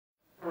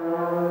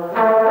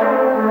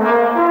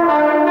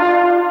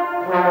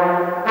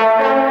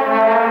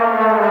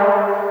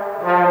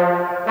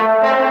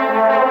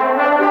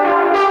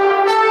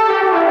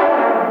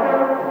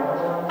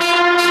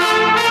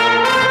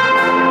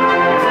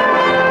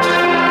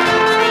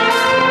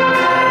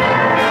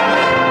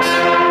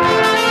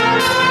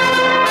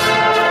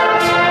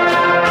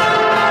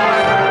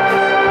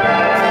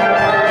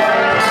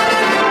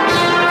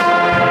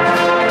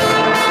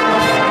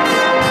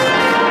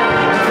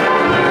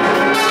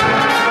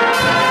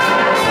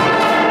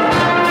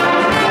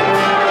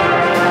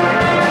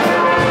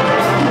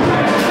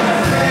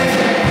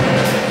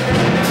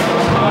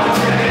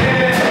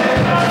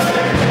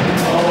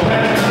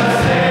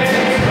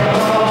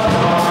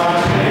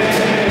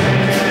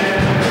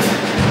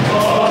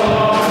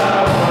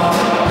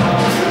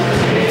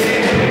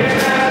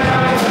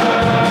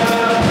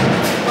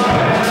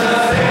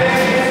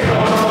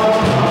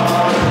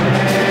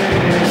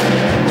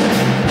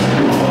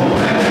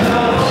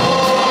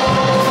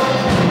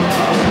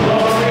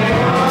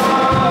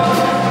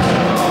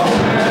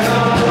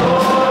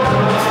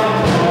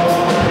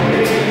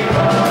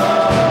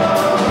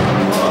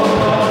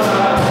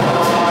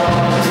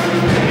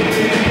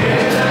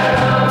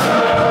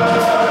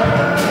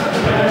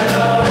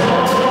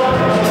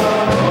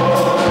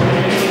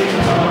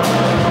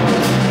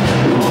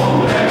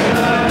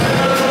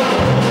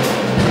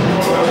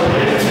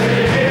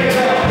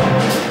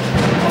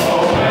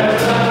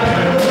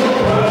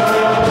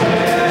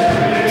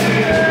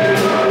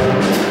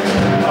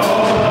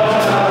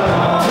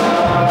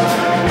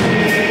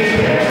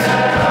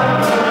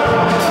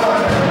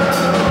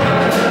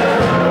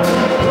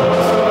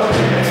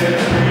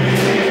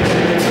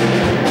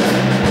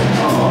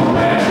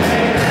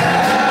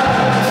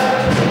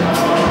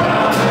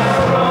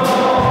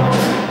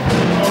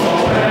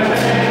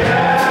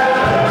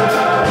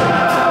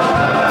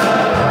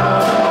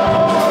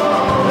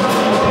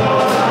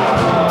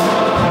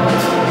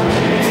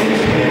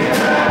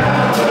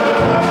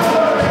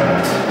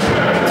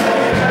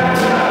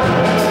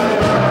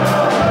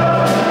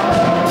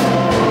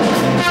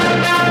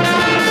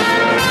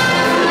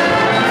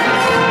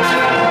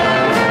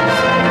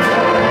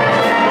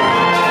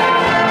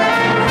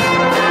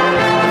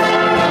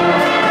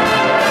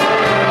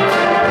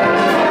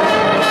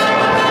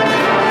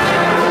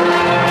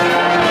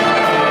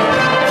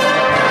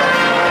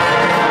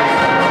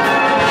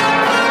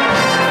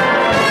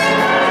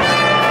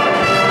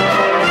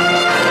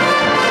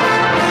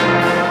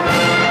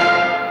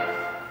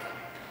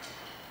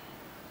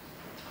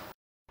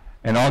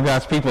And all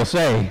God's people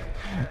say,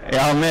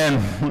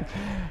 Amen.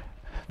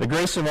 The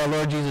grace of our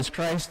Lord Jesus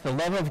Christ, the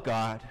love of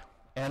God,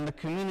 and the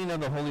communion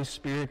of the Holy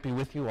Spirit be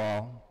with you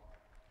all.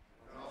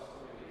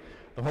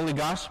 The Holy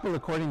Gospel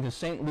according to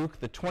St. Luke,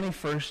 the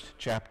 21st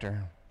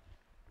chapter.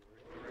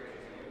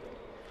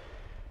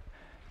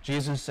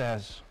 Jesus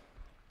says,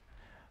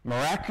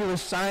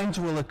 "Miraculous signs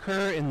will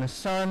occur in the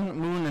sun,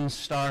 moon, and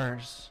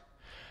stars.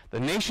 The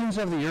nations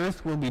of the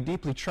earth will be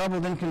deeply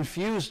troubled and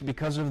confused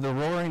because of the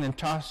roaring and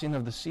tossing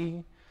of the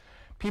sea.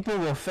 People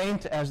will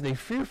faint as they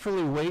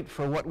fearfully wait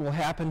for what will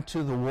happen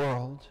to the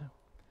world.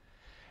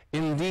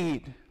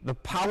 Indeed, the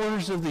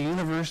powers of the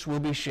universe will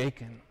be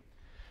shaken.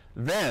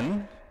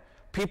 Then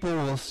people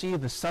will see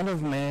the Son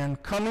of Man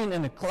coming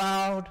in a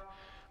cloud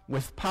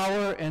with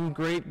power and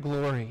great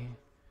glory.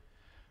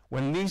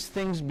 When these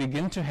things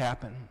begin to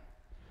happen,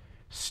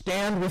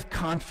 stand with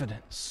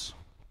confidence.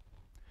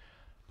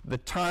 The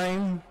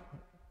time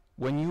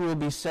when you will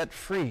be set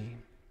free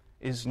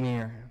is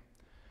near."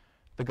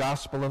 The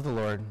Gospel of the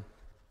Lord.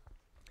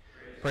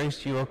 Praise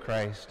to you, O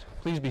Christ.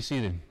 Please be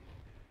seated.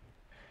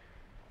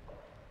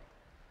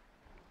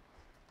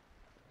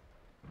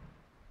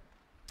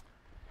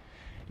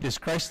 It is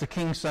Christ the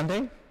King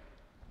Sunday,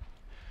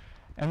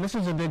 and this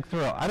is a big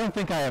thrill. I don't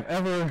think I have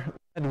ever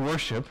led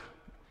worship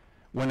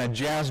when a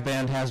jazz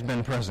band has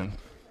been present.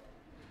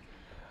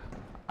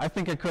 I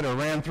think I could have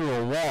ran through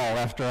a wall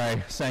after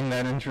I sang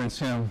that entrance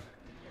hymn,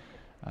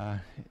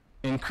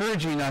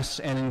 encouraging us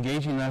and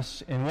engaging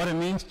us in what it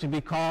means to be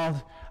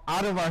called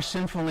out of our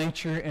sinful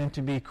nature and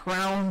to be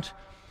crowned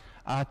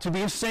to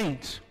be a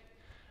saint,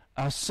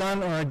 a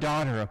son or a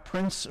daughter, a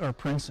prince or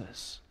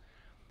princess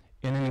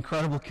in an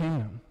incredible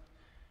kingdom.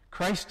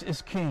 Christ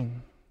is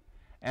King,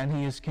 and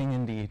he is King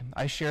indeed.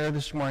 I share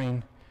this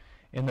morning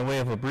in the way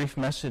of a brief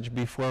message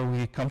before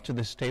we come to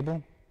this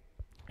table,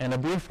 and a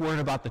brief word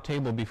about the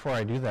table before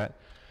I do that.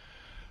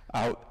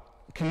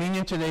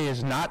 Communion today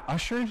is not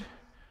ushered,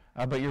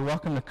 but you're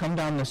welcome to come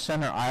down the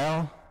center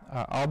aisle.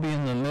 I'll be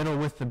in the middle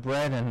with the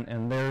bread,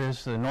 and there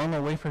is the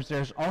normal wafers.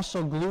 There's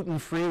also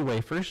gluten-free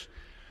wafers.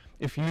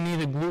 If you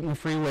need a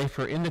gluten-free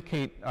wafer,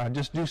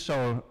 just do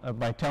so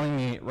by telling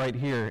me right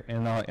here,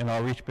 and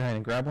I'll reach behind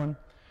and grab one.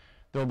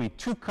 There'll be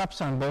 2 cups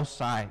on both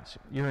sides.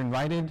 You're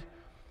invited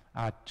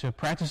to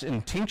practice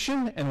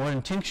intinction, and what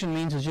intinction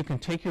means is you can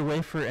take your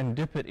wafer and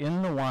dip it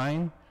in the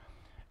wine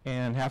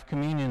and have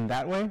communion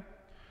that way,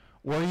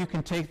 or you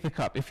can take the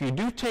cup. If you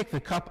do take the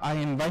cup, I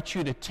invite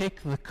you to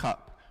take the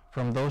cup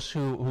from those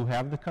who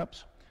have the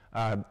cups.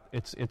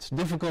 It's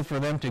difficult for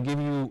them to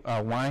give you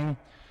wine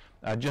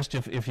just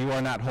if you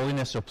are not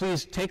holiness, so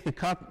please take the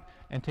cup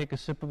and take a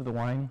sip of the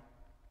wine.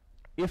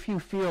 If you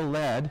feel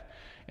led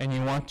and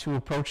you want to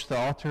approach the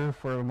altar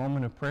for a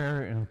moment of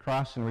prayer and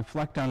cross and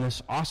reflect on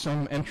this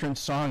awesome entrance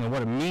song and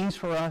what it means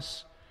for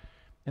us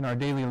in our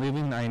daily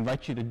living, I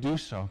invite you to do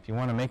so. If you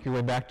want to make your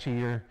way back to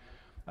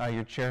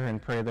your chair and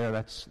pray there,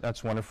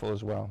 that's wonderful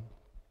as well.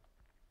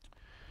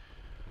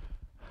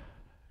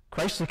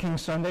 Christ the King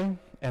Sunday,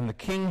 and the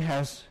King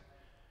has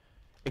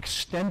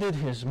extended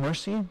his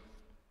mercy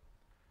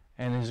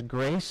and his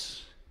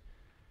grace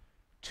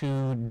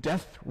to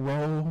death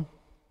row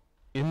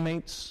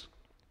inmates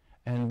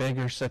and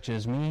beggars such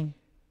as me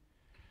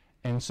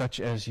and such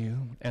as you.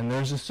 And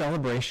there's a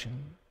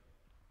celebration.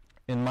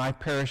 In my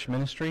parish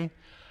ministry,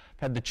 I've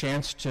had the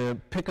chance to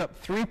pick up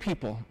 3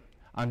 people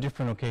on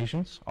different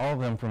occasions, all of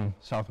them from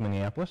South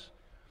Minneapolis,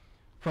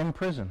 from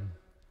prison,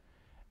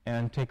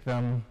 and take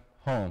them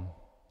home.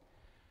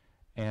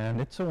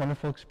 And it's a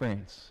wonderful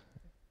experience.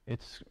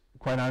 It's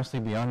quite honestly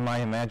beyond my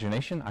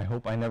imagination. I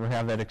hope I never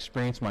have that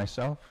experience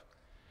myself.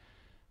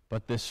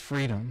 But this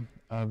freedom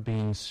of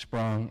being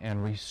sprung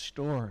and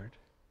restored,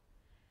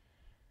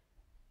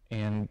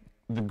 and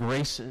the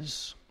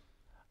graces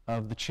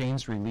of the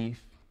chains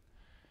relief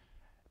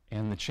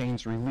and the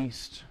chains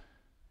released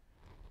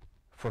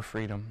for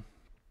freedom.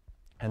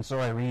 And so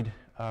I read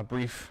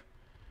brief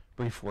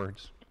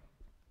words.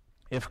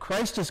 If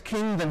Christ is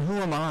King, then who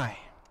am I?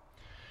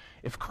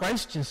 If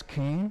Christ is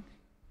King,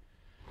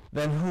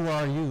 then who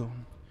are you?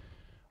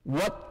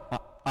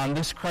 What, on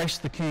this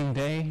Christ the King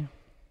day,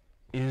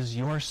 is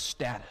your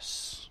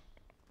status?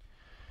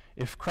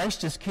 If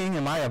Christ is King,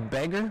 am I a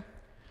beggar?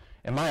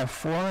 Am I a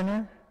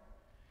foreigner?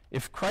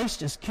 If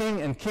Christ is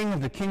King and King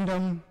of the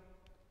kingdom,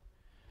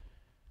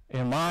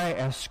 am I,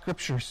 as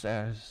Scripture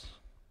says,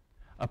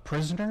 a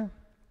prisoner?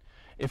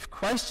 If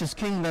Christ is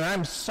King, then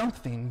I'm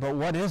something, but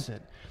what is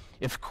it?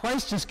 If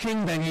Christ is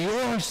King, then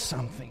you're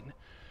something,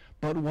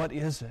 but what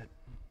is it?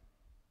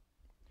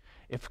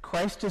 If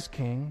Christ is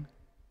King,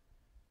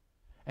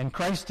 and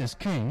Christ is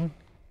King,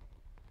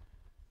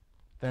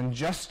 then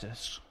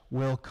justice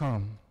will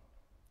come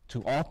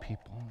to all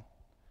people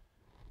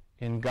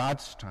in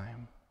God's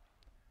time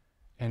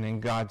and in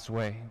God's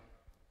way.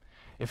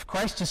 If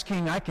Christ is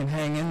King, I can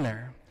hang in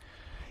there,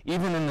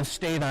 even in the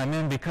state I'm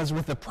in, because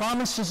with the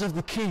promises of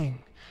the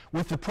King,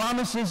 with the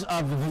promises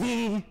of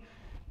the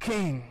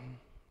King,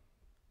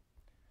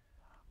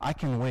 I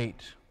can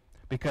wait,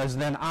 because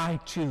then I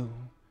too,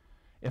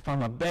 if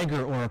I'm a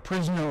beggar or a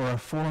prisoner or a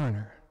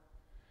foreigner,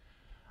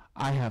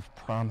 I have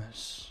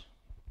promise.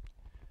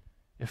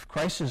 If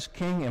Christ is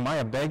king, am I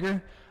a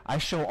beggar? I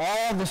show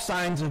all the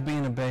signs of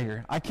being a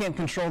beggar. I can't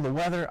control the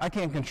weather. I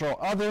can't control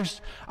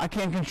others. I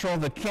can't control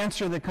the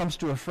cancer that comes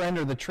to a friend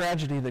or the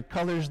tragedy that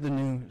colors the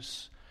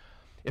news.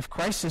 If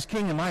Christ is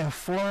king, am I a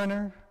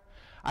foreigner?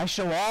 I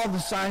show all the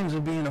signs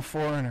of being a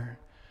foreigner.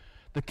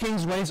 The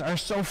king's ways are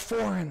so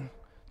foreign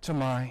to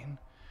mine.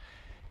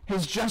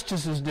 His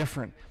justice is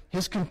different.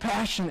 His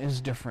compassion is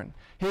different.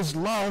 His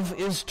love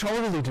is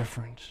totally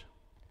different.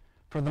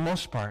 For the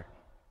most part,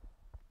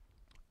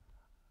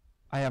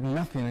 I have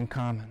nothing in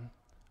common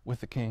with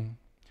the king.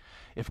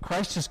 If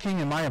Christ is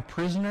king, am I a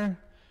prisoner?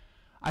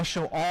 I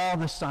show all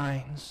the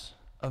signs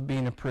of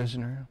being a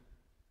prisoner.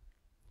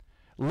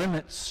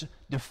 Limits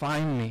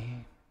define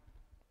me.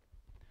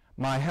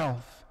 My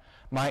health,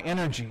 my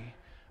energy,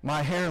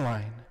 my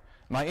hairline,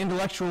 my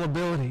intellectual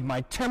ability,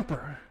 my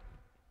temper,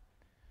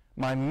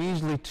 my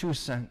measly 2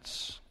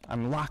 cents.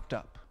 I'm locked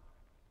up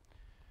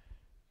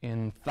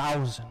in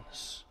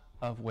thousands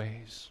of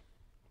ways.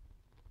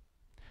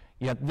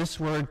 Yet this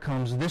word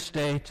comes this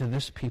day to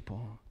this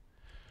people.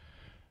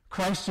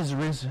 Christ is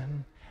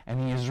risen, and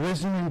he is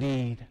risen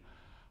indeed.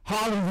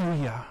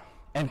 Hallelujah.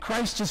 And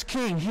Christ is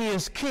king. He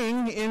is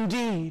king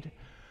indeed.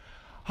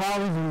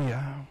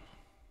 Hallelujah.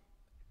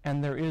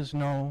 And there is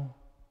no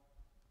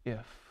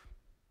if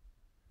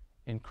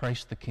in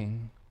Christ the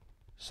King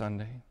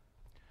Sunday.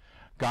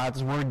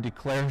 God's word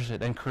declares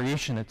it, and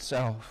creation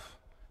itself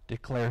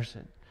declares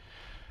it.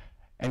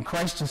 And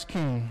Christ is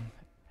king.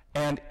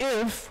 And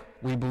if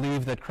we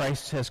believe that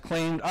Christ has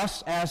claimed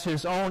us as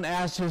his own,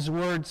 as his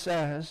word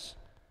says,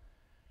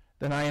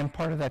 then I am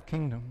part of that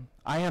kingdom.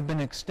 I have been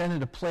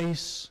extended a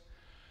place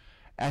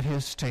at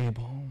his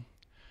table.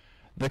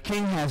 The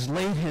king has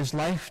laid his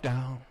life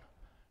down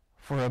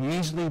for a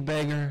measly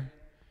beggar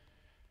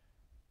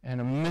and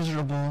a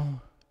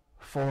miserable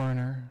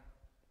foreigner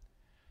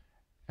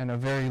and a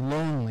very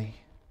lonely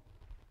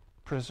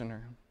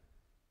prisoner.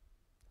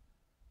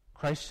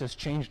 Christ has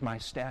changed my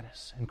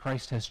status, and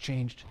Christ has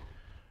changed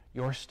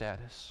your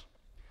status.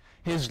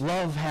 His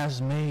love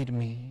has made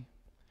me,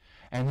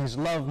 and his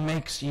love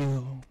makes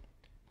you.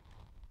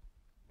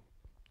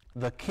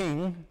 The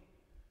king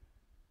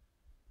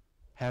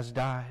has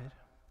died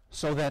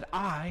so that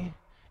I,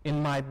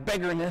 in my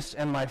beggarness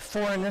and my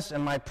foreignness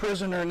and my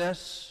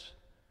prisonerness,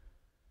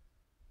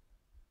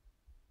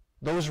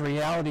 those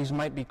realities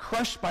might be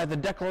crushed by the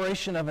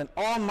declaration of an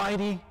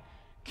almighty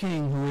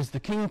king who is the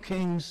King of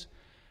Kings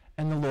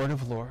and the Lord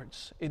of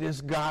Lords. It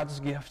is God's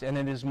gift, and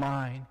it is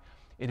mine.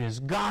 It is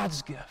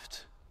God's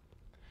gift,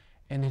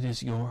 and it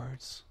is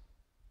yours.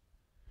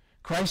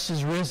 Christ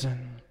is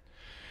risen.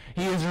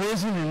 He is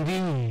risen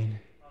indeed.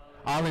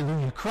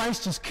 Hallelujah.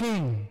 Christ is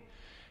king.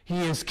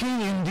 He is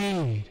king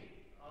indeed.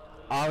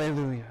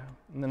 Hallelujah.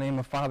 In the name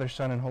of Father,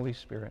 Son, and Holy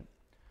Spirit.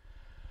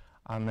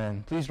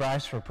 Amen. Please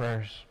rise for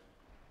prayers.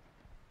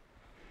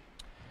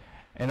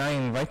 And I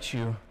invite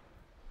you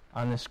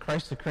on this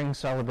Christ the King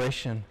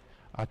celebration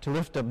to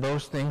lift up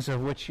those things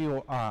of which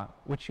you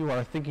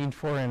are thinking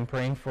for and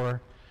praying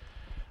for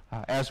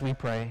as we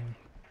pray.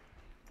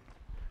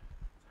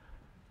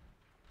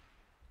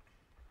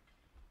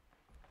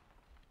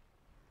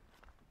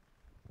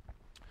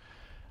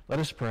 Let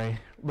us pray.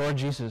 Lord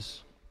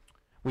Jesus,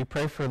 we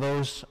pray for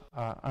those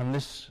on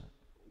this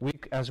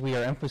week as we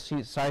are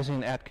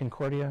emphasizing at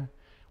Concordia.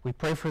 We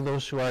pray for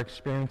those who are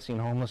experiencing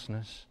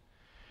homelessness.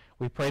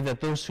 We pray that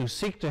those who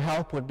seek to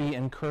help would be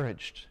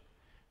encouraged.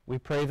 We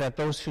pray that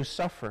those who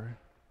suffer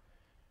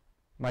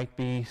might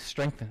be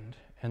strengthened,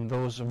 and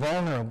those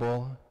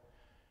vulnerable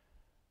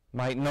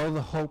might know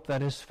the hope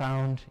that is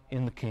found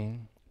in the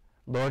King.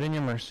 Lord, in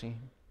your mercy,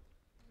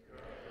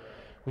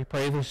 we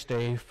pray this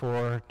day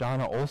for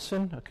Donna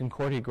Olson, a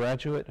Concordia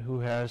graduate who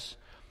has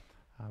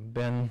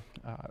been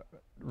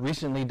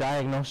recently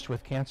diagnosed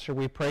with cancer.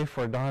 We pray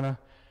for Donna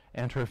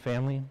and her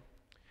family.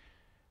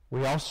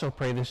 We also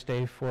pray this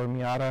day for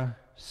Miata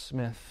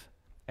Smith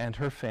and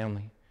her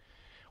family.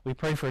 We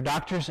pray for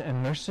doctors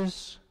and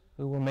nurses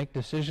who will make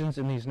decisions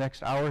in these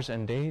next hours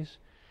and days.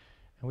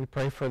 And we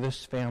pray for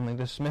this family,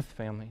 the Smith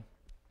family,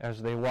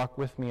 as they walk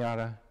with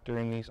Miata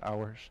during these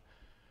hours.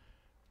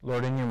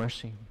 Lord, in your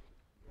mercy,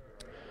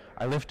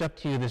 I lift up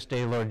to you this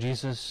day, Lord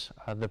Jesus,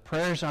 the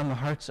prayers on the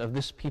hearts of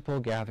this people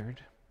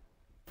gathered.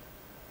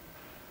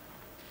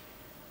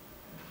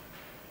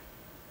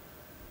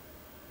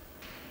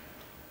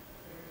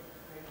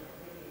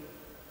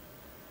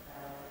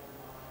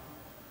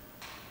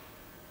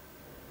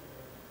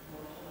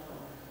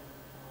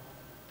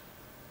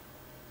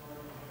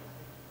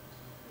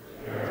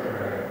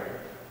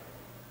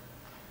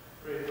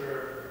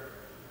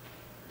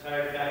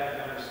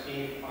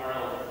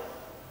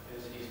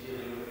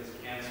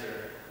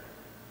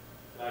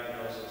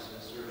 Diagnosis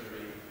and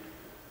surgery.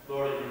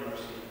 Lord, in your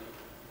mercy,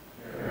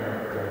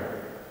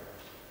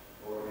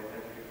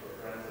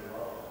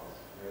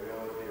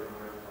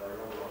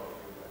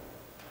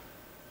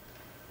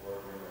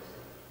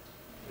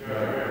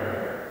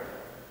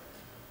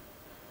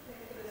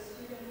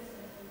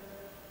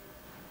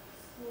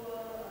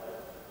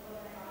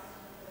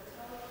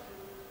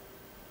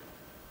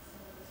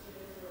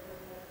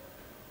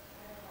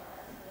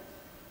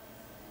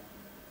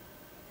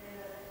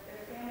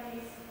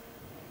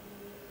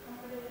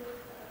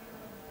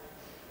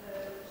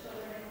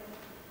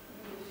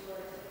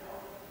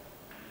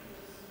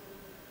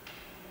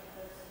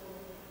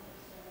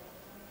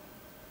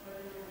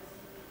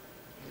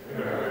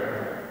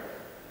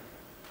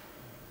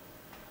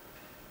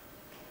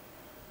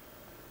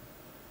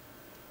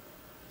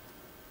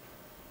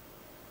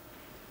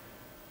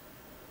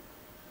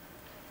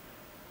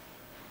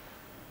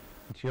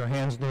 To your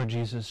hands, Lord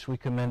Jesus, we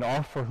commend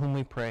all for whom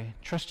we pray,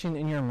 trusting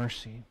in your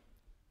mercy.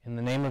 In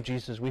the name of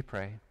Jesus we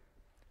pray.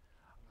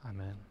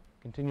 Amen.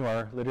 Continue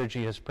our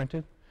liturgy as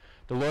printed.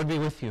 The Lord be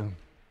with you.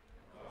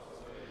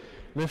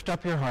 Lift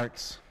up your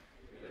hearts.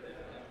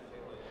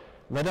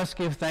 Let us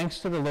give thanks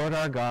to the Lord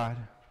our God.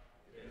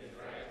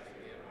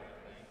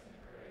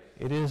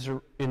 It is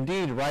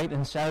indeed right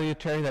and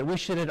salutary that we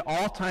should at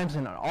all times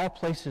and at all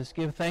places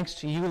give thanks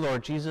to you,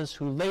 Lord Jesus,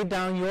 who laid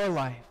down your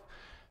life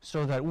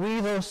so that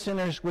we, those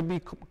sinners, would be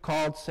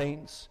called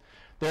saints.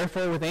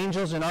 Therefore, with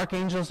angels and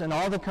archangels and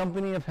all the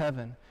company of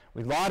heaven,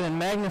 we laud and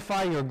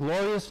magnify your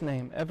glorious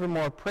name,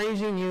 evermore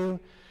praising you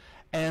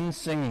and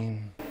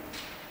singing.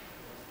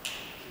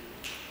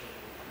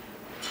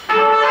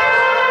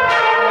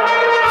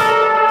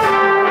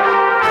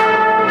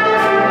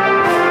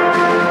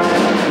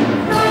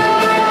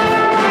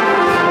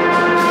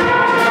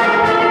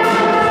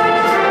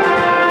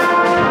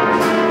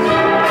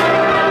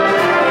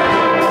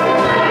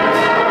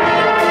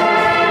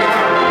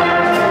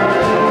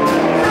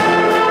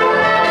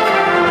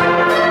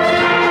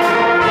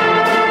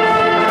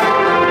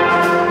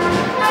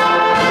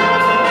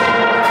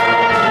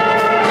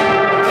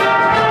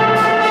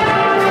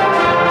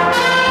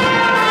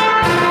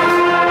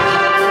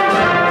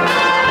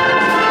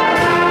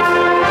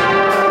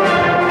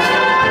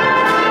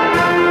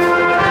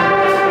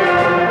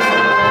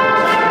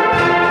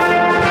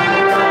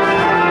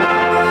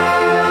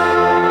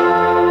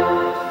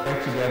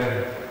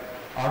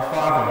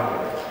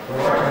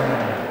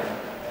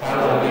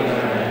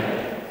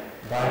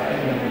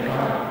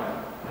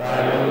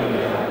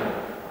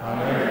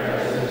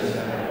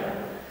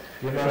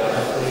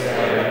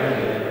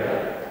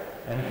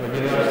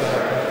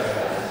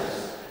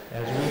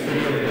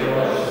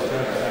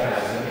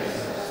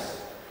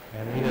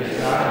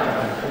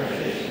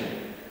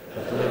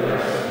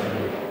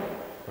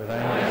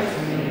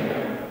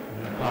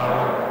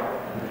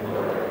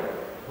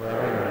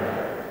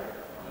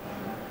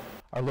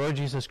 Our Lord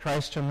Jesus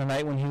Christ, on the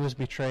night when he was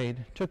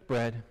betrayed, took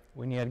bread.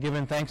 When he had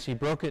given thanks, he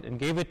broke it and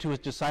gave it to his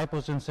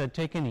disciples and said,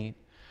 "Take and eat.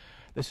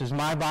 This is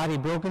my body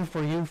broken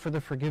for you for the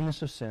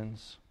forgiveness of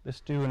sins. This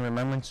do in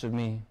remembrance of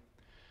me."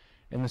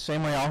 In the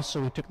same way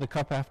also he took the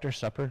cup after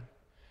supper.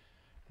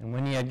 And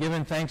when he had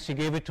given thanks, he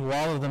gave it to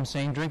all of them,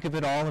 saying, "Drink of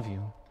it, all of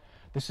you.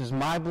 This is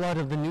my blood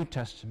of the New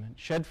Testament,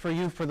 shed for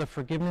you for the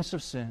forgiveness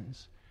of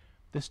sins.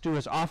 This do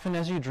as often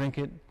as you drink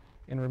it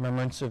in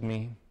remembrance of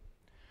me."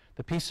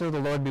 The peace of the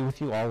Lord be with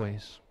you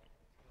always.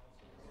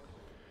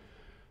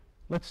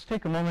 Let's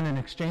take a moment and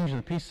exchange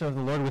the peace of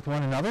the Lord with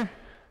one another,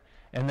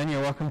 and then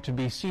you're welcome to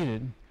be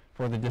seated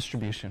for the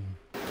distribution.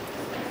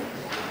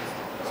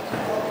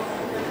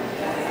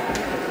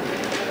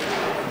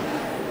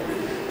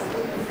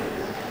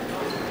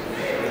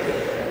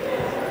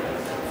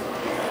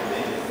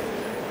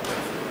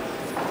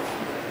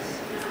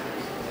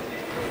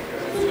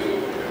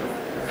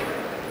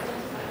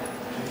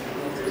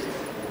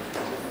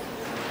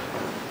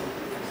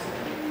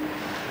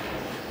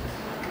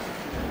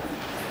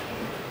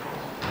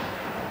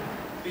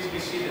 Please be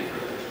seated for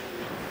this.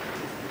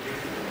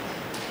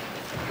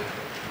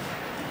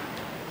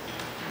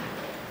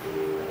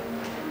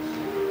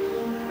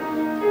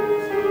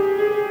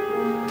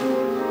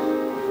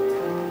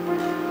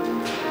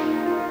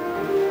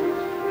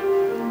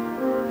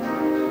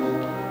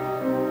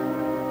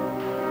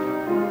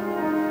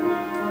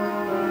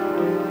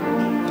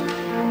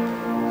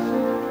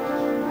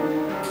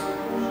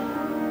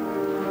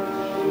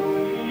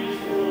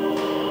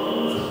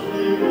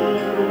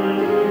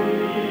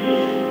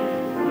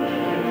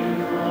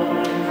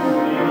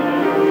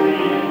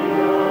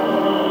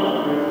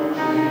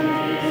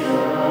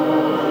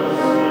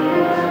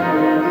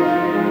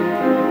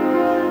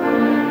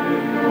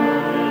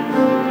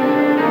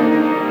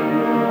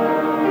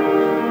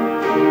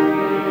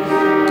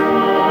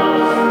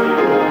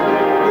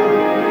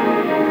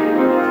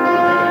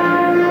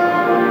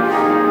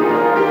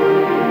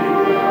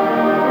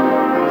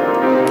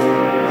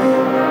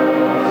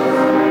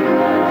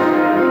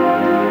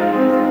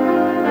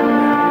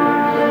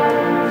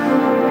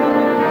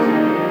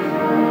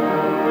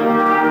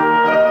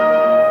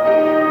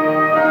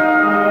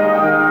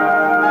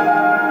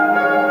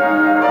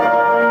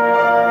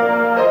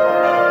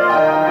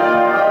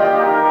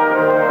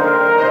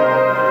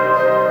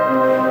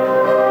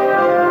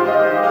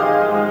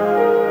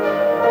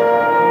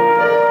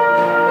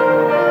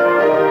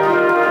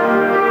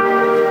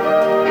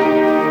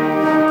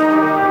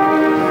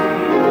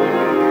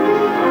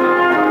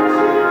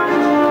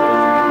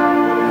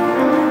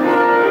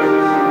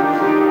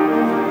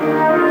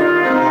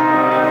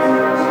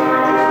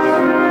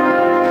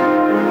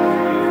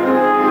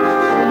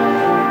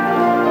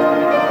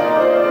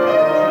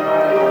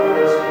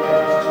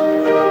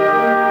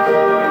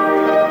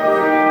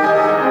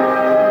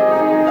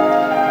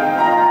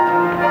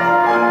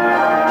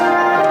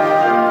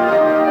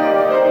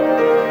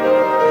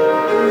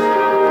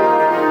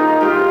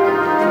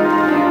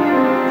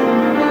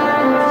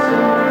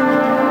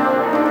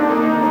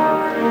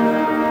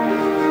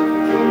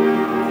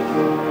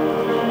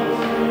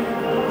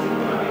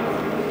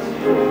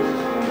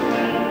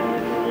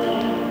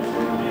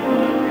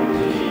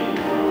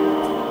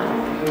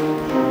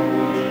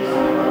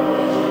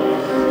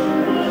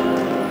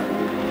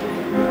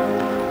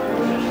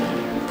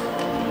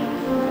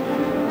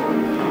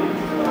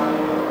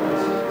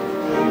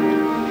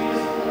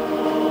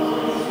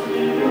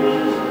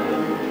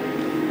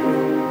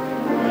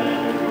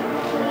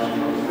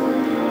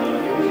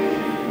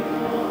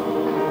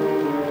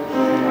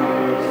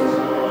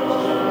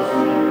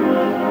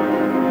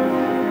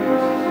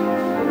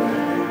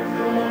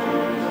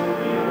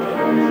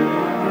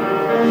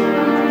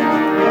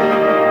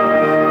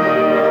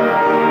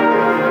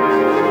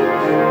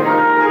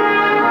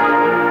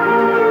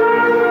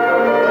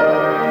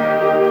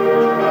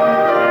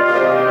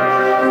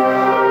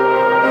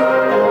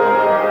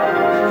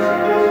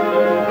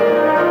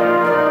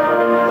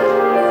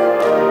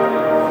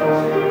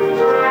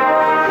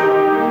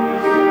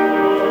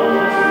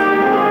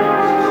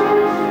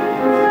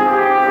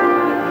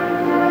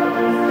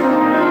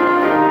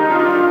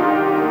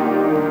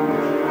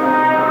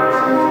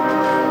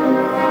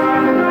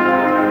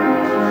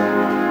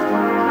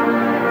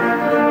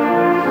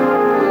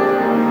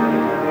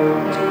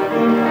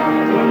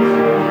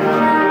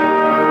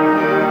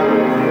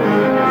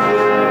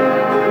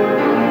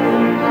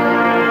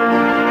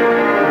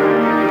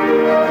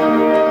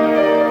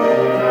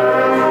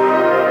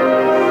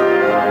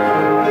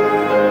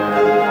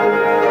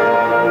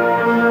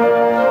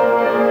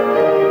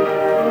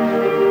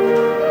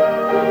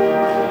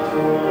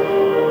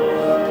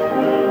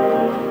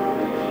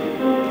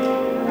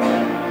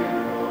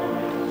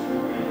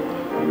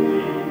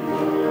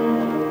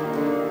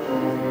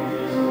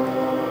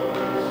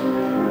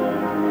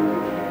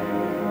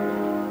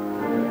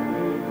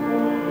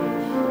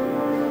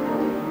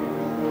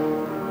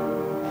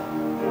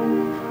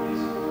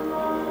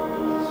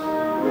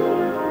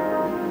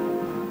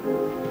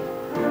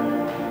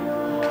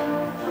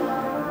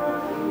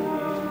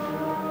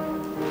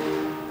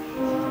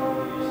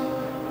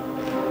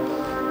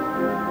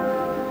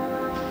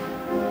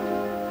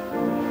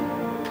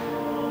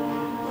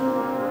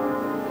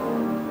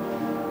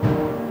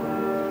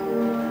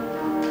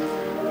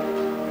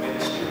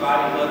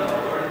 Body, blood of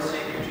our Lord and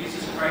Savior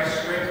Jesus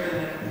Christ,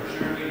 strengthen and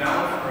preserve you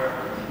now and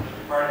forever.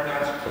 Depart in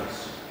God's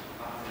peace.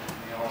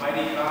 May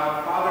Almighty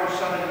God, Father,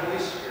 Son, and Holy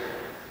Spirit,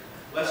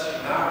 bless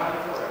you now and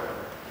forever.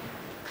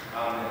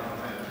 Amen.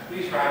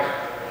 Please rise.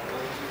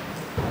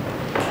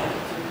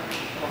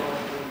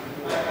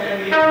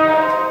 We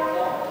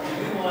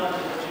do want to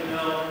let you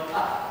know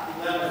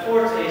that the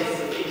foretaste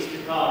of the feast to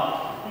come.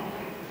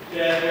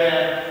 Dead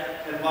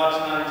Red and Box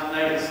 9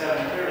 tonight at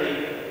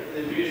 7:30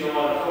 in the usual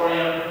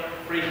auditorium.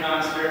 Free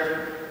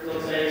concert,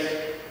 little taste.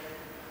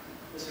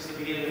 This is the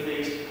beginning of the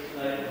feast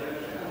tonight.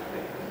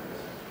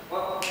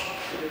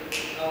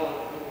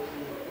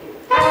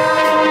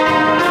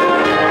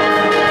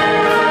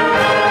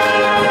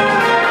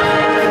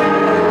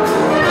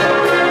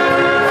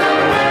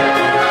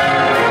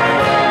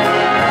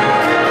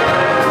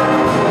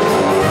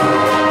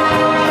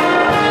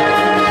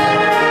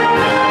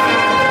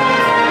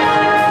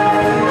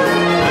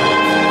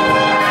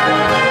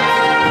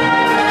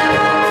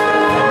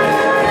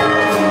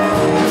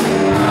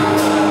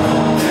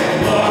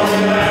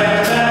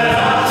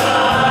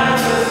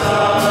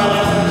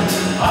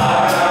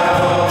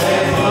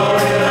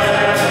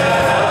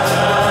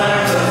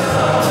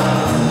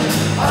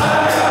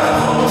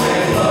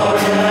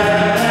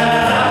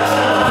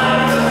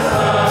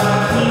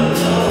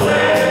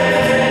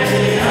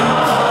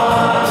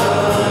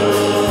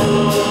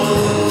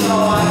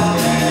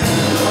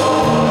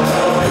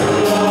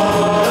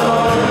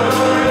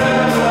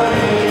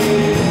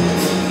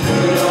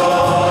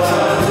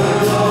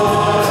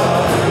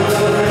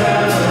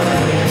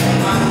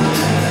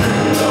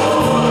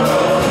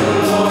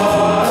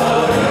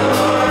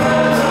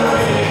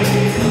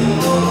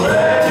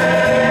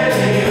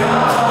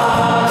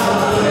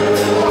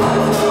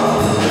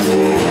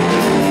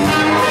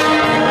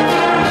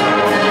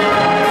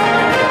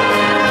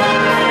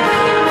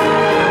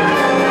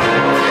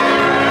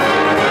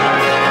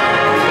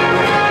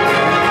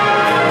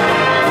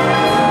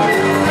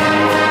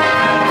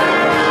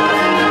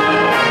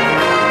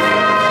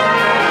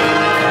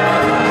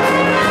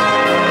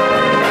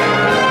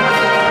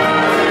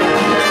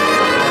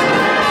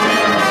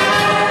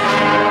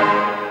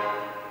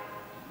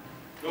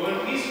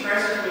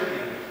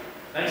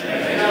 Thanks,